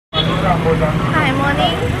Hi,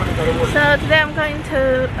 morning. So today I'm going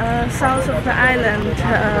to south of the island,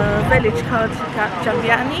 village called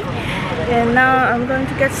Jambiani, and now I'm going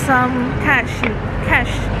to get some cash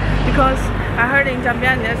because I heard in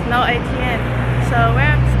Jambiani there's no ATM. So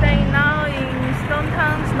where I'm staying now in Stone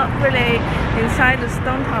Town, it's not really inside the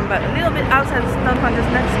Stone Town, but a little bit outside the Stone Town, just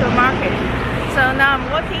next to the market. So now I'm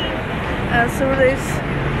walking through this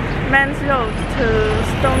man's road to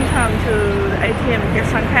Stone Town to the ATM to get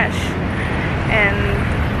some cash, and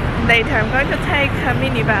later I'm going to take a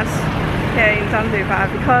minibus here in Zanzibar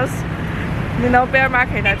because, you know, bear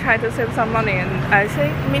market, I try to save some money, and I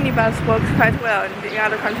think minibus works quite well. In the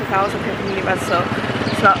other countries I also take minibus, so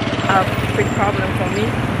it's not a big problem for me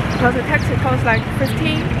because the taxi costs like $50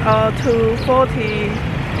 to $40,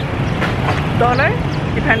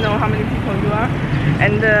 depending on how many people you are,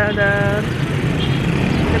 and the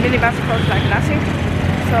minibus costs like nothing,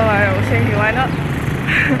 so I was thinking why not.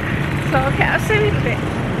 So okay, I'll save it a bit.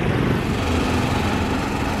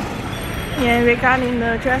 Yeah, regarding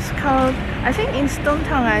the dress code, I think in Stone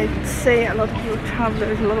Town I see a lot of people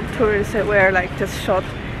travelers, a lot of tourists that wear like just short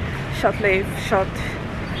sleeve, short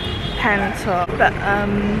pants. But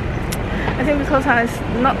I think because I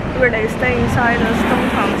not really stay inside the Stone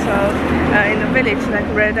Town, so in the village, like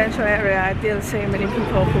residential area, I didn't see many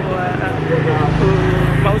people who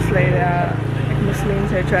mostly like Muslims.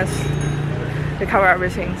 They cover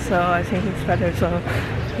everything, so I think it's better. So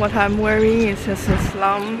what I'm wearing is just this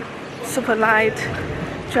long, super light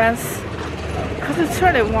dress because it's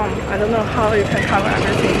really warm. I don't know how you can cover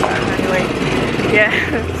everything, but anyway, yeah.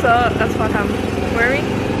 So that's what I'm wearing.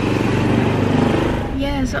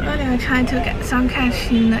 Yeah, so earlier I tried to get some cash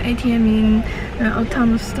in the ATM in Old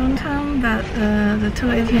Town of Stone Town, but the two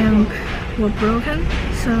ATM were broken.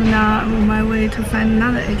 So now I'm on my way to find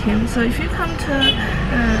another ATM. So if you come to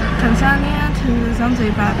Tanzania, to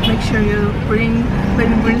Zanzibar, make sure you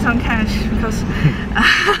maybe bring some cash because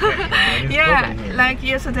yeah, like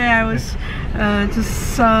yesterday I was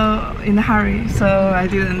just so in a hurry, so I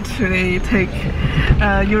didn't really take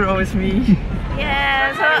euro with me.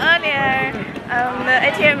 Yeah, so earlier the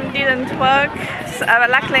ATM didn't work, so,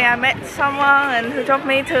 luckily I met someone who drove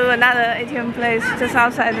me to another ATM place just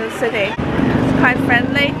outside the city. It's quite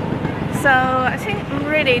friendly, so I think I'm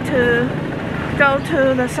ready to go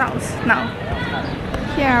to the south now.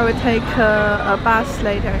 Here I will take a bus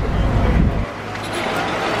later.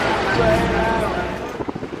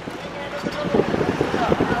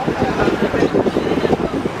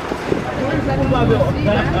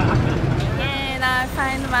 I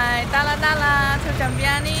find my Dala Dala to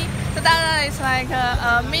Jambiani. The Dala is like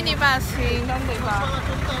a minibus in Zanzibar.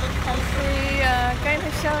 I'm going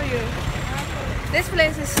to show you. This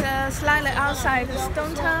place is slightly outside the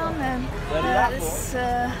Stone Town, and this is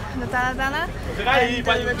the Dala Dala. And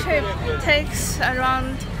the trip takes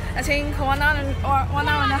around, I think, 1 hour or 1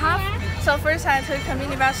 hour and a half. So first I took a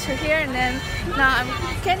minibus to here, and then now I'm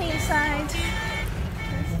getting inside.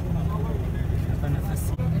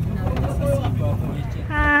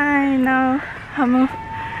 Hi, now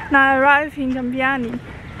I arrived in Jambiani.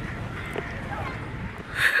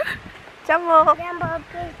 Jambo.